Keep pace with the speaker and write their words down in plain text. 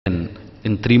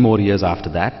in 3 more years after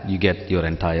that, you get your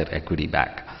entire equity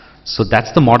back. So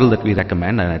that's the model that we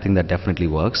recommend, and I think that definitely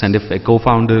works. And if a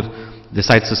co-founder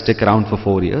decides to stick around for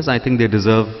 4 years, I think they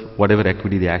deserve whatever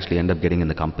equity they actually end up getting in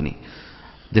the company.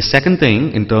 The second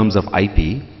thing, in terms of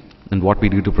IP and what we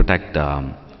do to protect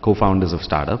co-founders of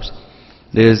startups,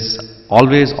 is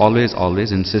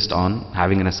always insist on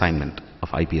having an assignment of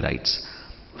IP rights.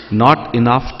 Not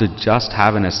enough to just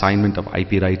have an assignment of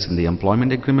IP rights in the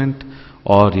employment agreement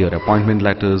or your appointment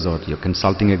letters or your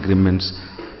consulting agreements.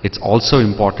 It's also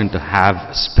important to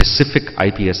have specific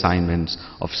IP assignments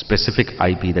of specific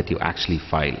IP that you actually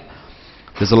file.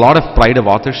 There's a lot of pride of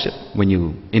authorship when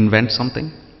you invent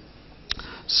something.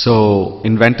 So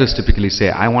inventors typically say,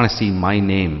 I want to see my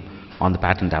name on the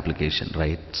patent application,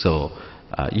 right? So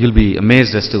you'll be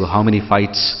amazed as to how many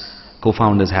fights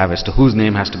co-founders have as to whose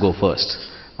name has to go first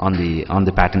on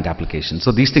the patent application.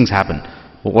 So these things happen.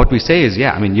 But what we say is,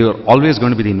 yeah, I mean, you're always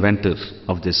going to be the inventor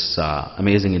of this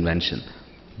amazing invention.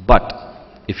 But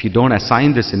if you don't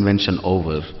assign this invention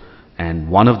over and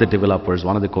one of the developers,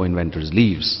 one of the co-inventors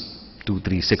leaves 2,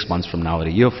 3, 6 months from now or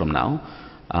a year from now,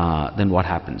 then what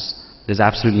happens? There's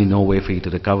absolutely no way for you to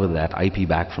recover that IP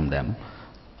back from them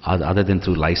other than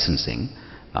through licensing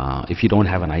if you don't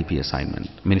have an IP assignment.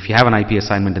 I mean, if you have an IP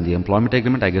assignment in the employment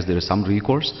agreement, I guess there is some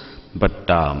recourse, but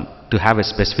to have a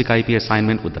specific IP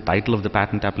assignment with the title of the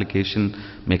patent application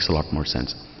makes a lot more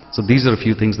sense. So these are a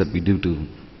few things that we do to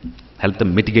help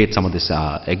them mitigate some of this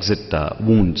exit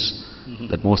wounds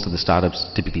that most of the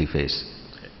startups typically face.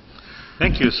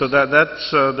 Thank you. So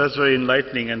that's very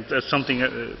enlightening, and that's something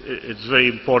it's very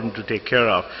important to take care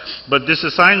of. But this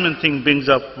assignment thing brings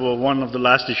up one of the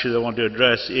last issues I want to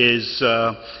address is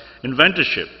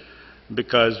inventorship,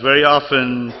 because very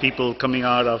often people coming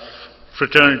out of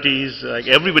fraternities, like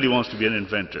everybody wants to be an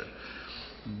inventor,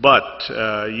 but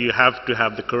you have to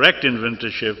have the correct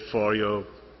inventorship for your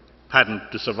patent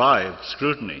to survive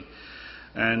scrutiny.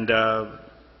 And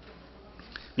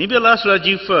maybe I'll ask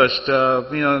Rajiv first.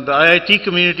 You know, the IIT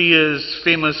community is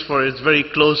famous for its very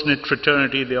close-knit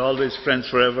fraternity. They're always friends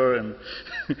forever and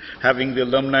having the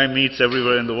alumni meets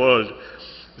everywhere in the world.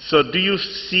 So do you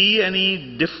see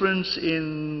any difference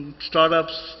in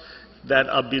startups that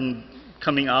have been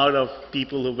coming out of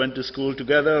people who went to school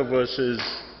together versus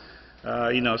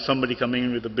you know, somebody coming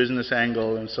in with a business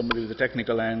angle and somebody with a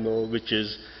technical angle, which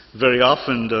is very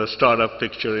often the startup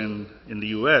picture in the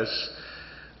US?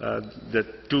 The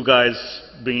two guys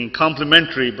bringing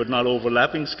complementary but not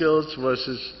overlapping skills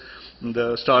versus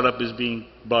the startup is being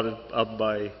brought up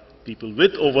by people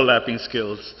with overlapping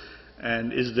skills.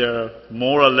 And is there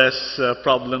more or less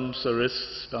problems or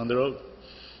risks down the road?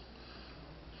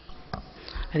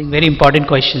 I think very important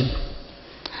question.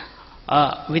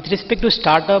 With respect to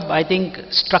startup, I think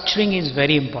structuring is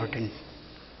very important,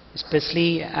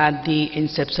 especially at the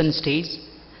inception stage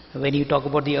when you talk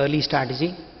about the early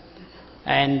strategy.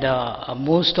 And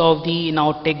most of the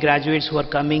now tech graduates who are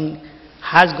coming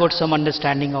has got some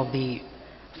understanding of the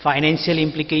financial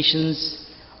implications,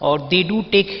 or they do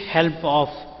take help of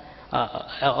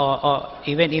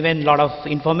even a lot of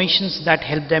informations that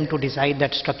help them to decide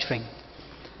that structuring.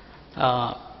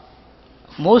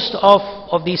 Most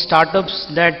of the startups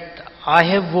that I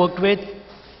have worked with,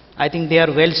 I think they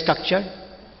are well structured,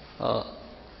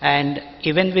 and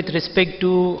even with respect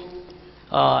to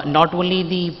not only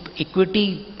the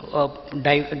equity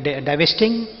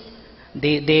divesting,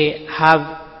 they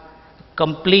have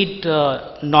complete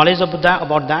knowledge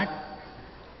about that.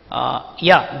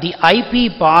 Yeah, the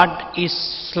IP part is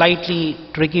slightly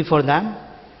tricky for them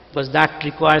because that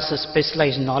requires a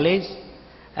specialized knowledge,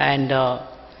 and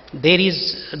there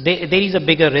is a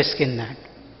bigger risk in that.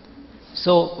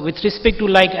 So with respect to,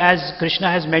 like as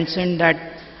Krishna has mentioned,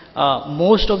 that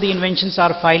most of the inventions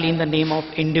are filed in the name of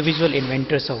individual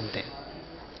inventors out there.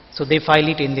 So they file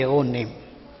it in their own name.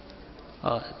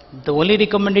 The only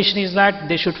recommendation is that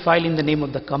they should file in the name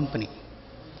of the company.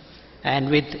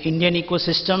 And with Indian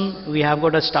ecosystem, we have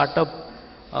got a startup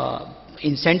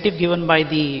incentive given by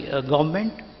the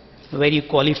government where you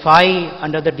qualify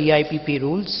under the DIPP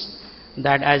rules,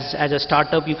 that as a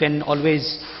startup you can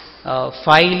always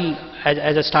file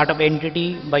as a startup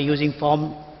entity by using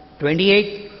Form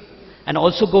 28 and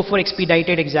also go for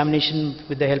expedited examination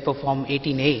with the help of Form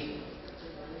 18A.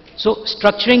 So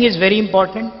structuring is very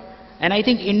important, and I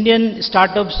think Indian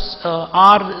startups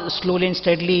are slowly and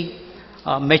steadily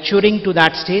maturing to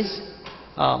that stage.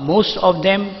 Most of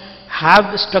them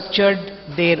have structured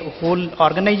their whole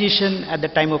organization at the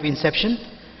time of inception,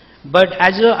 but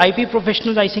as IP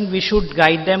professionals, I think we should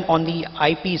guide them on the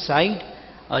IP side,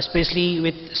 especially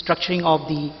with structuring of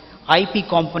the IP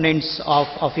components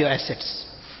of your assets.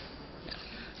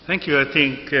 Thank you. I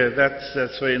think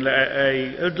that's very.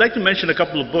 I would like to mention a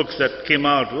couple of books that came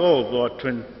out, about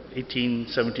 17,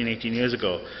 18 years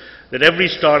ago, that every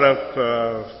startup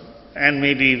and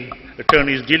maybe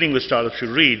attorneys dealing with startups should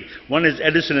read. One is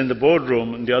Edison in the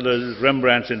Boardroom, and the other is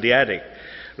Rembrandt's in the Attic.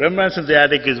 Rembrandt's in the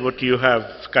Attic is what you have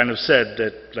kind of said,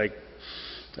 that like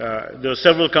there are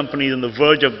several companies on the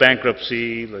verge of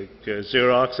bankruptcy, like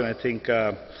Xerox, and I think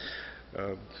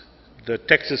the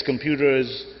Texas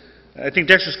Computers. I think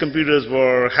Texas Computers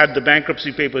had the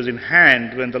bankruptcy papers in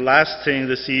hand when the last thing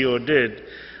the CEO did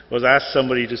was ask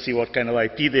somebody to see what kind of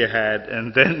IP they had,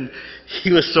 and then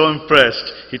he was so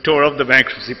impressed, he tore up the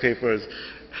bankruptcy papers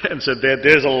and said,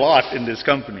 there's a lot in this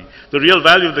company. The real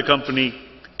value of the company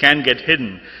can get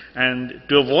hidden. And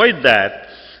to avoid that,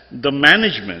 the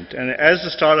management, and as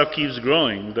the startup keeps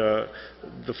growing, the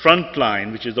front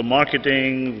line, which is the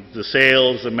marketing, the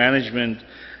sales, the management,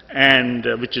 and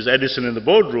which is Edison in the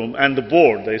Boardroom, and the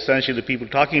board, essentially the people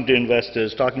talking to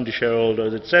investors, talking to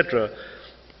shareholders, etc.,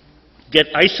 get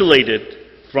isolated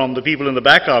from the people in the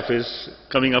back office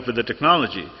coming up with the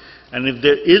technology. And if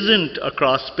there isn't a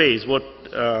cross space, what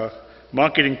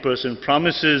marketing person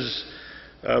promises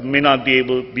may not be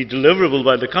deliverable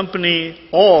by the company,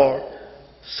 or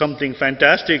something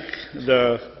fantastic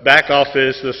the back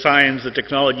office, the science, the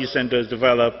technology centers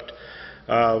developed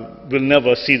will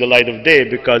never see the light of day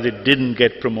because it didn't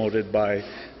get promoted by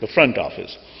the front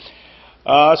office.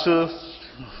 So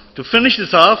to finish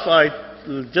this off, I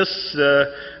just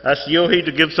asked Yohei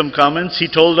to give some comments. He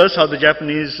told us how the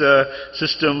Japanese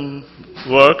system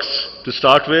works to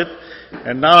start with.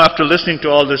 And now, after listening to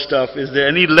all this stuff, is there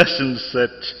any lessons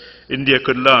that India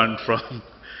could learn from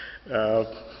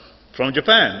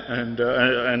Japan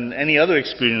and any other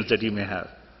experience that you may have?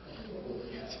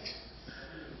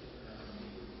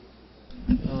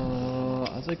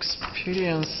 As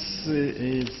experience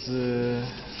is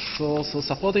so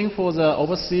supporting for the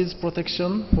overseas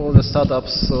protection for the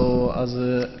startups. So as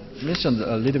mentioned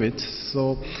a little bit,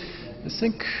 so I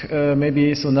think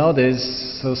maybe so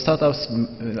nowadays so startups,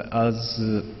 as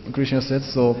Krishna said,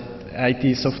 so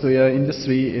IT software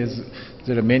industry is.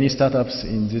 There are many startups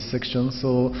in this section,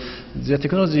 so the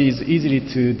technology is easily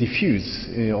to diffuse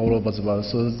all over the world.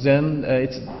 So then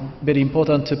it's very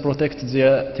important to protect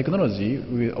their technology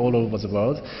all over the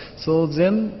world. So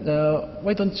then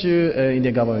why don't you,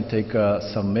 Indian government, take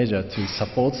some measure to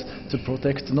support, to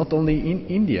protect not only in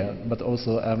India, but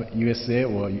also USA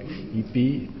or EP,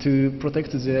 to protect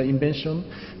their invention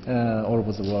all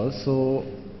over the world. So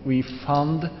we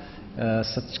fund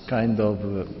such kind of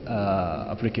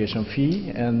application fee,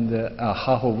 and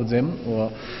half of them or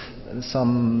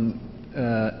some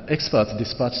experts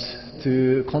dispatched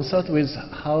to consult with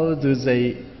how do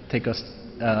they take a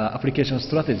application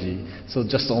strategy. So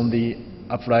just only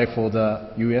apply for the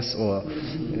US or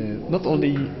not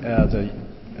only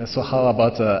so how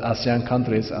about ASEAN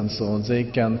countries and so on.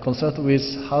 They can consult with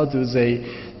how do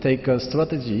they take a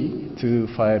strategy to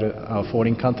file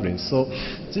foreign countries. So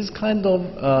this kind of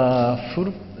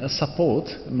full support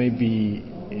may be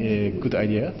a good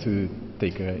idea to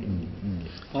take in India.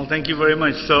 Well, thank you very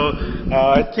much. So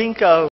I think